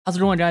How's it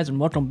going, guys, and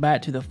welcome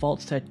back to the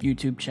Faulks Tech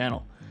YouTube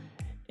channel.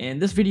 In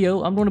this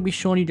video, I'm going to be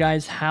showing you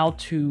guys how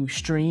to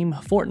stream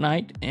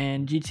Fortnite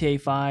and GTA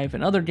 5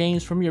 and other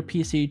games from your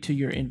PC to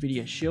your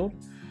Nvidia Shield.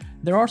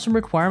 There are some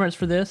requirements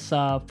for this.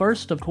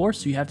 First, of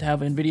course, you have to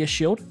have Nvidia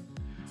Shield.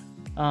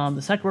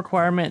 The second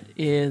requirement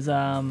is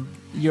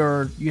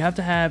you have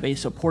to have a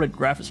supported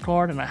graphics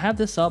card, and I have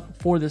this up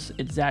for this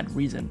exact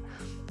reason.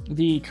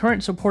 The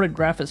current supported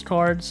graphics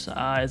cards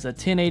is a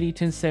 1080,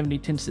 1070,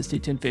 1060,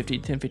 1050,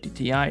 1050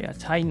 Ti, a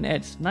Titan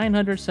X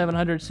 900,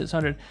 700,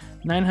 600,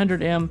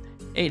 900M,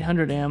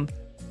 800M,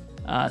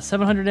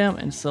 700M,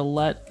 and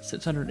Select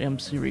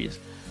 600M series.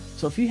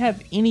 So if you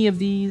have any of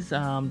these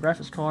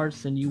graphics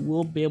cards, then you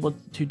will be able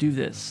to do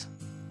this.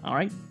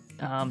 Alright,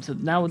 so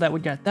now that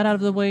we got that out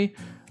of the way,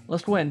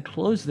 let's go ahead and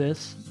close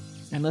this,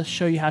 and let's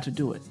show you how to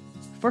do it.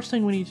 First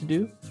thing we need to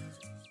do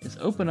is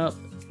open up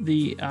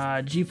the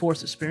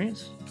GeForce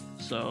Experience.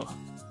 So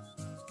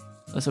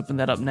let's open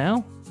that up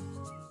now.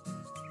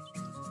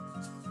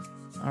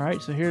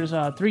 Alright, so here's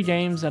 3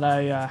 games that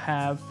I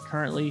have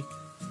currently.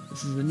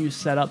 This is a new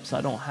setup, so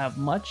I don't have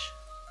much.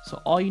 So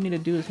all you need to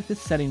do is hit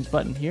this settings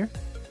button here.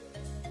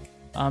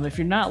 If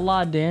you're not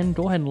logged in,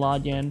 go ahead and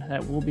log in.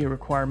 That will be a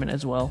requirement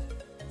as well.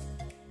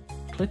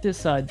 Click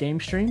this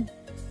Gamestream.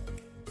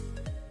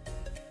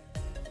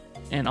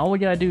 And all we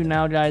gotta do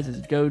now, guys, is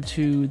go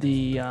to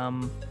the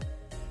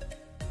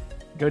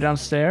go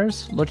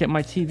downstairs, look at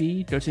my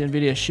TV, go to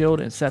Nvidia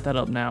Shield, and set that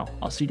up now.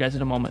 I'll see you guys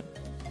in a moment.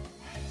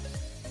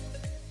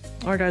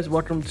 Alright, guys,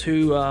 welcome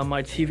to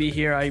my TV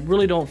here. I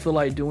really don't feel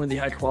like doing the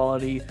high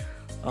quality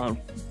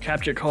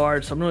capture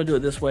card, so I'm going to do it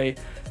this way.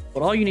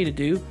 But all you need to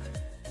do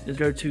is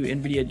go to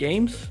Nvidia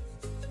Games.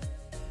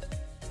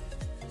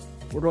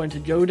 We're going to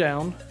go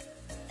down,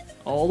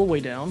 all the way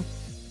down.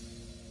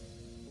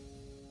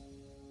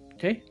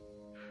 Okay.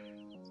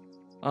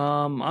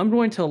 I'm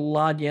going to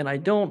log in.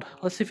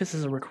 Let's see if this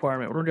is a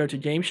requirement. We're going to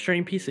go to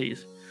Gamestream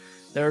PCs.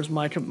 There's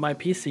my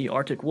PC,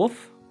 Arctic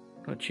Wolf.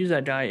 I'm going to choose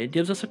that guy. It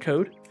gives us a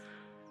code.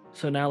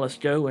 So now let's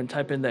go and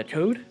type in that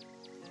code.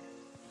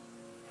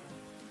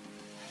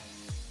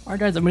 Alright,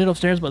 guys, I made it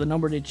upstairs, but the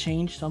number did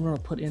change, so I'm going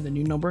to put in the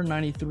new number,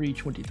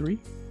 9323.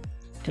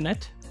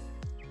 Connect.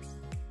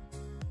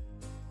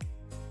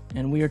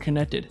 And we are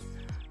connected.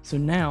 So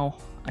now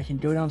I can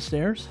go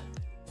downstairs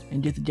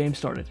and get the game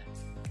started.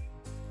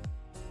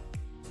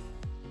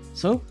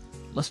 So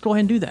let's go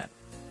ahead and do that.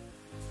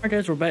 Alright,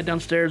 guys, we're back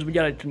downstairs. We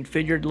got it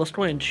configured. Let's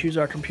go ahead and choose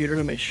our computer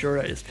to make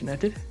sure that it's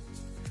connected.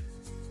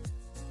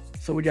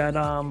 So we got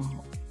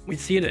we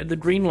see it at the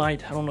green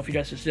light. I don't know if you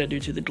guys can see that due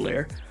to the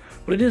glare,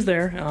 but it is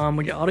there.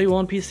 We got audio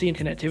on PC and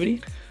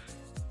connectivity.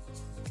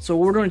 So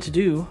what we're going to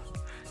do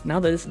now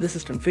that this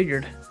is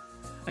configured,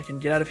 I can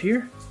get out of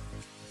here.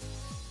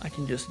 I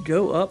can just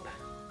go up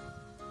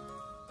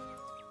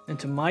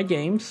into my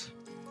games,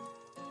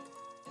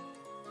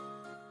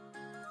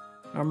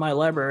 or my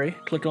library,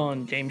 click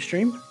on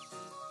Gamestream,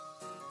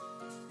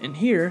 and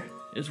here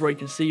is where you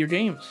can see your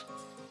games.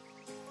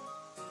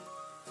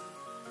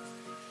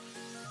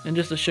 And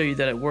just to show you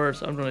that it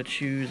works, I'm going to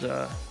choose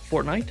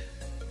Fortnite,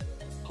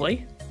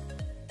 play.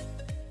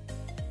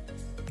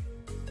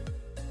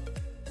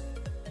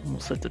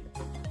 We'll set the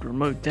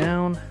remote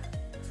down.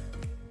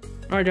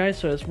 Alright, guys,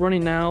 so it's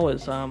running now.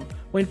 It's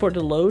waiting for it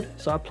to load.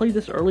 So I played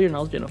this earlier and I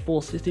was getting a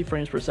full 60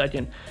 frames per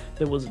second.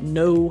 There was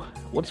no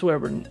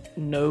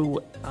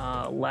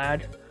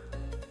lag.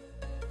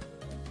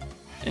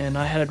 And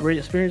I had a great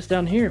experience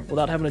down here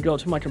without having to go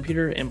to my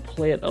computer and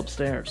play it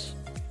upstairs.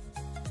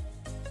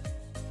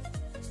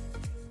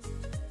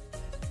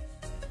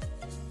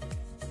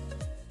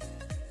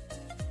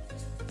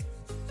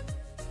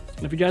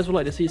 And if you guys would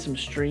like to see some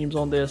streams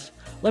on this,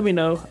 let me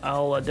know.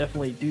 I'll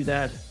definitely do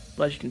that.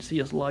 But as you can see,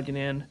 us logging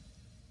in.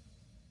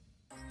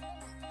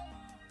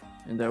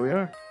 And there we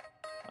are.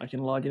 I can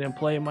log in and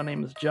play. My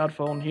name is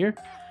Jodphone here.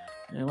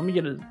 And let me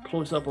get a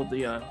close up of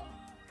the...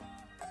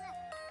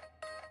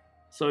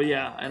 So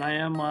yeah, and I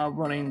am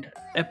running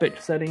epic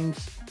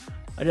settings.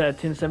 I got a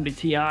 1070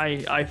 Ti,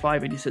 i5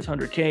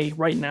 8600K.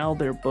 Right now,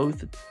 they're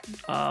both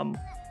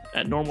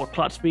at normal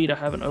clock speed. I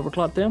haven't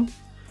overclocked them.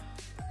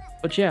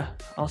 But yeah,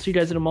 I'll see you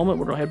guys in a moment.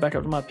 We're going to head back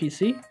up to my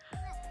PC.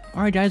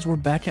 Alright, guys, we're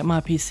back at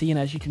my PC, and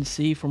as you can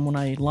see from when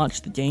I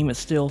launched the game, it's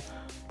still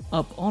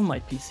up on my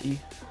PC.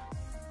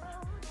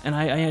 And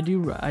I do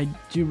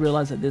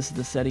realize that the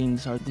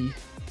settings are the...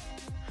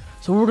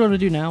 So what we're going to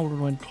do now, we're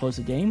going to close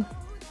the game.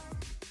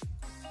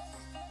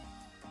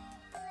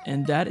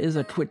 And that is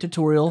a quick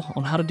tutorial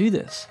on how to do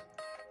this.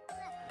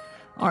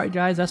 Alright,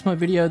 guys, that's my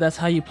video. That's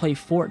how you play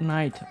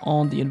Fortnite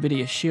on the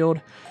Nvidia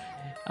Shield.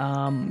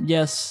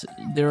 Yes,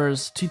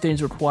 there's 2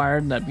 things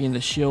required, that being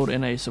the Shield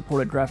and a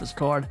supported graphics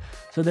card.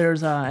 So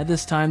there's at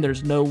this time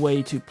there's no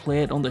way to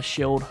play it on the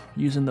Shield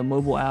using the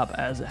mobile app,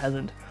 as it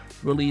hasn't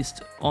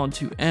released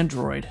onto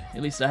Android.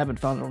 At least I haven't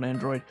found it on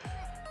Android.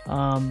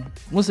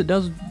 Once it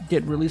does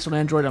get released on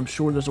Android, I'm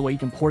sure there's a way you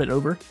can port it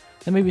over.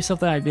 That may be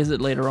something I visit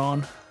later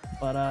on.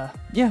 But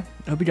yeah,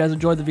 I hope you guys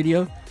enjoyed the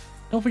video.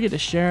 Don't forget to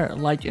share,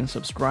 like, and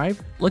subscribe.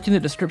 Look in the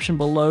description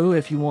below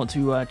if you want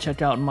to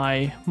check out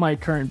my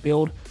current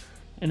build.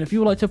 And if you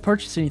would like to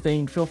purchase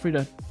anything, feel free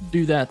to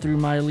do that through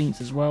my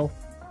links as well.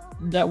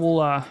 That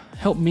will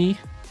help me,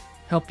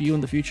 help you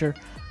in the future,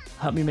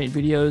 help me make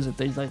videos and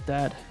things like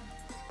that.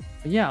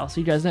 But yeah, I'll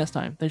see you guys next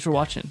time. Thanks for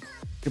watching.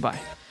 Goodbye.